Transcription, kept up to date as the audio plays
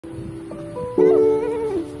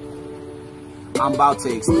I'm about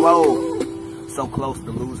to explode. So close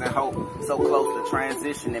to losing hope. So close to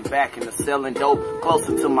transitioning back into selling dope.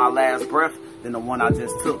 Closer to my last breath than the one I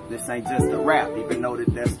just took. This ain't just a rap, even though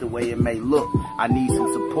that's the way it may look. I need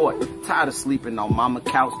some support. Tired of sleeping on mama's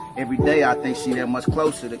couch. Every day I think she that much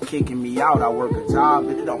closer to kicking me out. I work a job,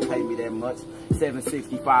 but it don't pay me that much.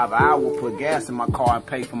 $7.65 an hour, put gas in my car and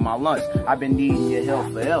pay for my lunch. I've been needing your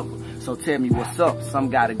help forever. So tell me what's up, some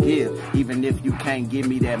gotta give. Even if you can't give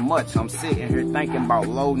me that much, I'm sitting here thinking about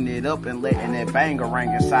loading it up and letting that banger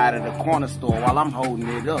ring inside of the corner store while I'm holding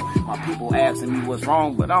it up. My people asking me what's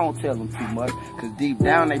wrong, but I don't tell them too much. Cause deep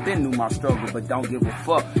down they been knew my struggle, but don't give a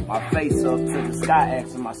fuck. My face up to the sky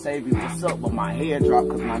asking my savior what's up, but my head dropped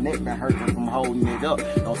cause my neck been hurting from holding it up.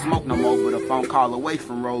 Don't smoke no more, but a phone call away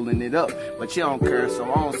from rolling it up. But you don't care,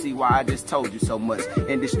 so I don't see why I just told you so much.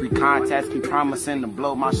 Industry contacts keep promising to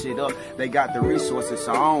blow my shit up. They got the resources,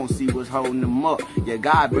 so I don't see what's holding them up. Yeah,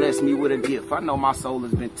 God blessed me with a gift. I know my soul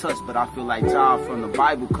has been touched, but I feel like Job from the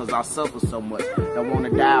Bible cause I suffer so much. Don't wanna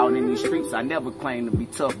die out in these streets, I never claim to be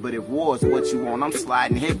tough. But if war's what you want, I'm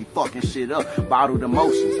sliding heavy, fucking shit up. Bottled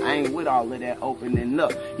emotions, I ain't with all of that opening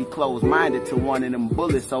up. He closed-minded till one of them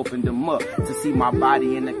bullets opened him up. To see my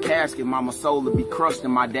body in the casket, mama soul to be crushed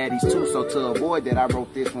and my daddy's too. So to avoid that, I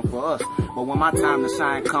wrote this one for us. But when my time to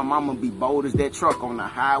shine come, I'ma be bold as that truck on the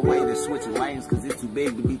highway that switching lanes cause it's too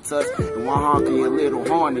big to be touched. And one honk of your little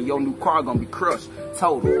horn and your new car gonna be crushed.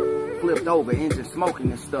 Total. Flipped over, engine smoking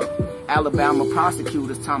and stuff. Alabama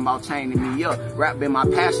prosecutors talking about chaining me up. Rap been my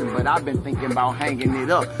passion, but I've been thinking about hanging it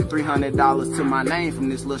up. $300 to my name from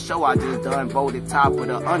this little show I just done. Voted top of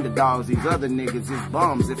the underdogs. These other niggas is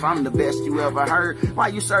bums. If I'm the best you ever heard, why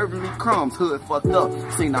you serving me crumbs? Hood fucked up.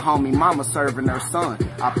 Seen the homie mama serving her son.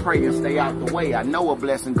 I pray and stay out the way. I know a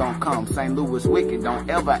blessing gon' come. St. Louis wicked. Don't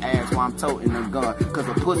ever ask why I'm toting a gun. Cause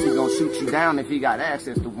a pussy gon' shoot you down if he got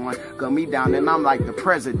access to one. Gun me down and I'm like the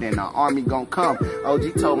president. Army gon' come.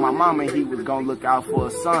 OG told my mama he was gon' look out for a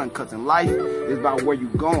son. Cause in life, it's about where you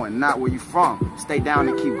going, not where you from. Stay down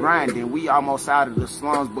and keep grinding. We almost out of the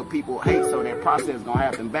slums, but people hate, so that process gon'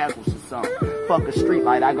 happen backwards or something. Fuck a street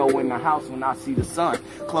light, I go in the house when I see the sun.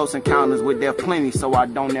 Close encounters with death plenty, so I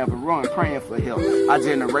don't ever run, praying for help. Our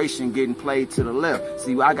generation getting played to the left.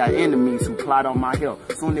 See, I got enemies who plot on my health.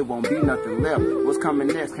 Soon there won't be nothing left. What's coming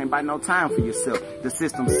next? Can't buy no time for yourself. The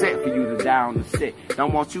system's set for you to die on the set.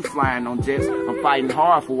 Don't want you flying on jets. I'm fighting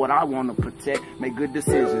hard for what I want to protect. Make good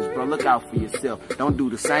decisions, bro. Look out for yourself. Don't do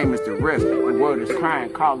the same as the rest. The world is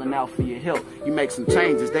crying, calling out for your help. You make some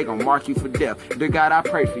changes, they gon' mark you for death. Dear God, I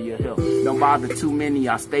pray for your help. Don't bother too many,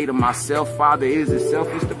 I stay to myself. Father, is it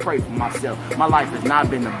selfish to pray for myself? My life has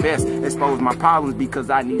not been the best. Expose my problems because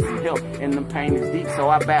I need some help. And the pain is deep, so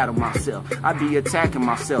I battle myself. I be attacking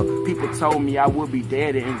myself. People told me I would be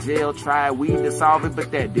dead and in jail. Tried weed to solve it,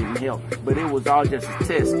 but that didn't help. But it was all just a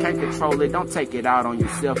test. Can't control it, don't take it out on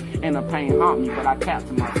yourself. And the pain haunt me, but I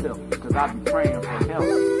capture myself. Cause I be praying for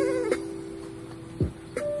help.